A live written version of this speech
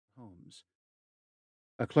times.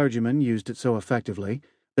 A clergyman used it so effectively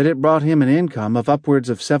that it brought him an income of upwards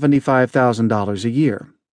of $75,000 a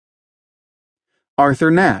year.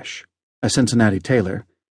 Arthur Nash, a Cincinnati tailor,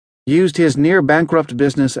 used his near-bankrupt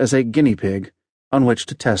business as a guinea pig on which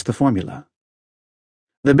to test the formula.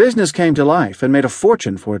 The business came to life and made a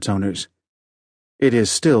fortune for its owners. It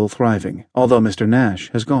is still thriving, although Mr.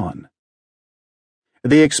 Nash has gone.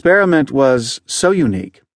 The experiment was so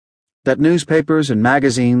unique that newspapers and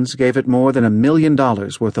magazines gave it more than $1 million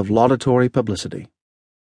worth of laudatory publicity.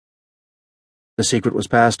 The secret was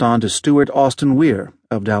passed on to Stuart Austin Weir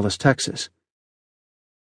of Dallas, Texas.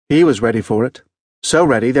 He was ready for it, so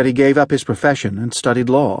ready that he gave up his profession and studied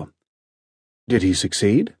law. Did he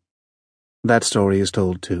succeed? That story is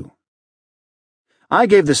told too. I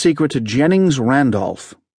gave the secret to Jennings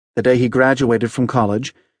Randolph the day he graduated from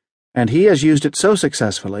college, and he has used it so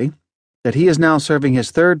successfully that he is now serving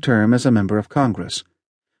his third term as a member of Congress,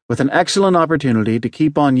 with an excellent opportunity to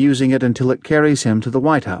keep on using it until it carries him to the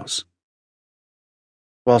White House.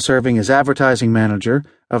 While serving as advertising manager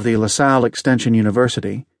of the LaSalle Extension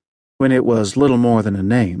University, when it was little more than a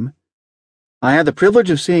name, I had the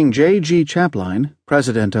privilege of seeing J.G. Chapline,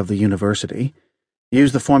 president of the university,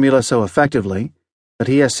 use the formula so effectively that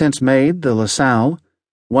he has since made the LaSalle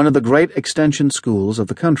one of the great extension schools of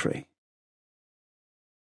the country.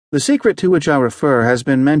 The secret to which I refer has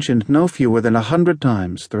been mentioned no fewer than 100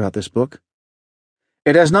 times throughout this book.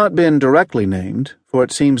 It has not been directly named, for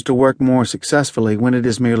it seems to work more successfully when it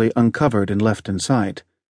is merely uncovered and left in sight,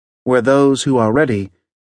 where those who are ready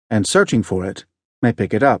and searching for it may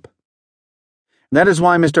pick it up. That is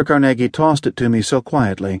why Mr. Carnegie tossed it to me so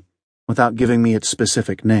quietly, without giving me its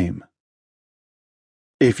specific name.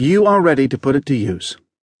 If you are ready to put it to use,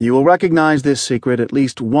 you will recognize this secret at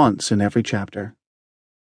least once in every chapter.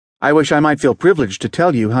 I wish I might feel privileged to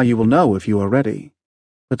tell you how you will know if you are ready,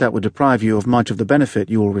 but that would deprive you of much of the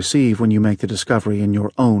benefit you will receive when you make the discovery in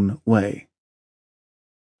your own way.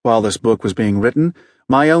 While this book was being written,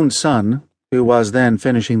 my own son, who was then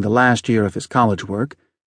finishing the last year of his college work,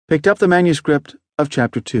 picked up the manuscript of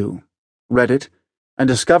Chapter 2, read it, and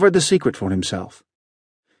discovered the secret for himself.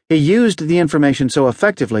 He used the information so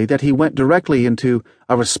effectively that he went directly into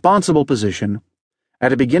a responsible position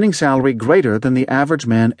at a beginning salary greater than the average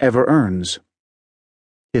man ever earns.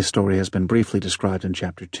 His story has been briefly described in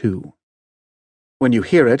Chapter 2. When you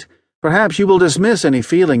hear it, perhaps you will dismiss any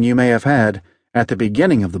feeling you may have had at the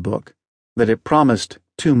beginning of the book that it promised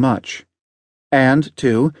too much. And,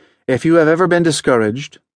 too, if you have ever been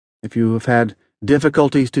discouraged, if you have had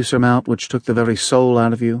difficulties to surmount which took the very soul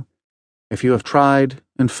out of you, if you have tried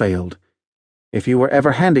and failed, if you were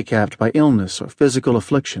ever handicapped by illness or physical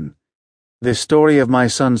affliction, this story of my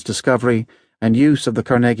son's discovery and use of the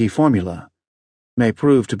Carnegie formula may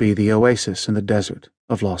prove to be the oasis in the desert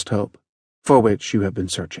of lost hope, for which you have been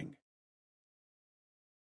searching.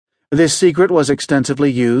 This secret was extensively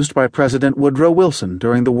used by President Woodrow Wilson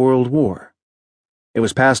during the World War. It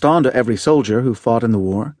was passed on to every soldier who fought in the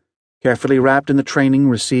war, carefully wrapped in the training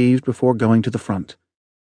received before going to the front.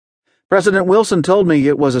 President Wilson told me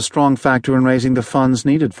it was a strong factor in raising the funds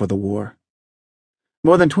needed for the war.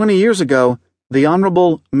 More than 20 years ago, the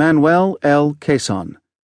Honorable Manuel L. Quezon,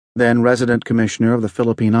 then resident commissioner of the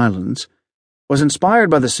Philippine Islands, was inspired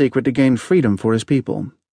by the secret to gain freedom for his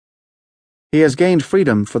people. He has gained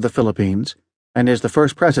freedom for the Philippines and is the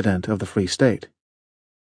first president of the Free State.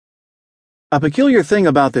 A peculiar thing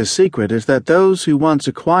about this secret is that those who once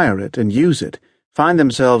acquire it and use it find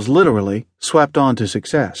themselves literally swept on to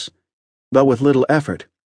success, but with little effort,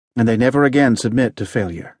 and they never again submit to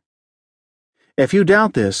failure. If you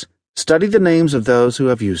doubt this, study the names of those who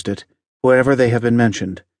have used it, wherever they have been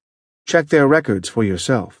mentioned. Check their records for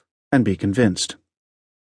yourself, and be convinced.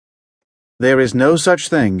 There is no such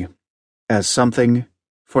thing as something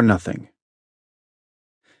for nothing.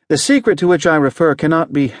 The secret to which I refer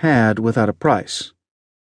cannot be had without a price,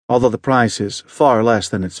 although the price is far less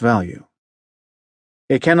than its value.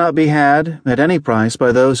 It cannot be had at any price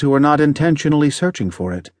by those who are not intentionally searching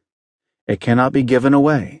for it. It cannot be given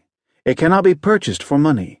away. It cannot be purchased for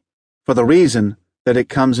money, for the reason that it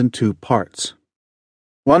comes in two parts.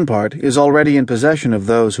 One part is already in possession of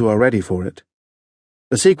those who are ready for it.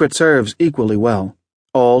 The secret serves equally well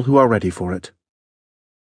all who are ready for it.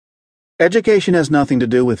 Education has nothing to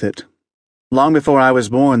do with it. Long before I was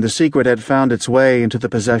born, the secret had found its way into the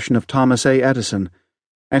possession of Thomas A. Edison,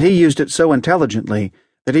 and he used it so intelligently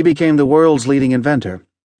that he became the world's leading inventor,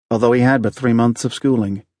 although he had but 3 months of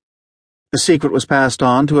schooling. The secret was passed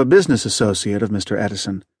on to a business associate of Mr.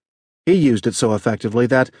 Edison. He used it so effectively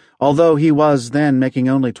that, although he was then making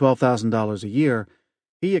only $12,000 a year,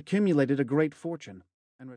 he accumulated a great fortune.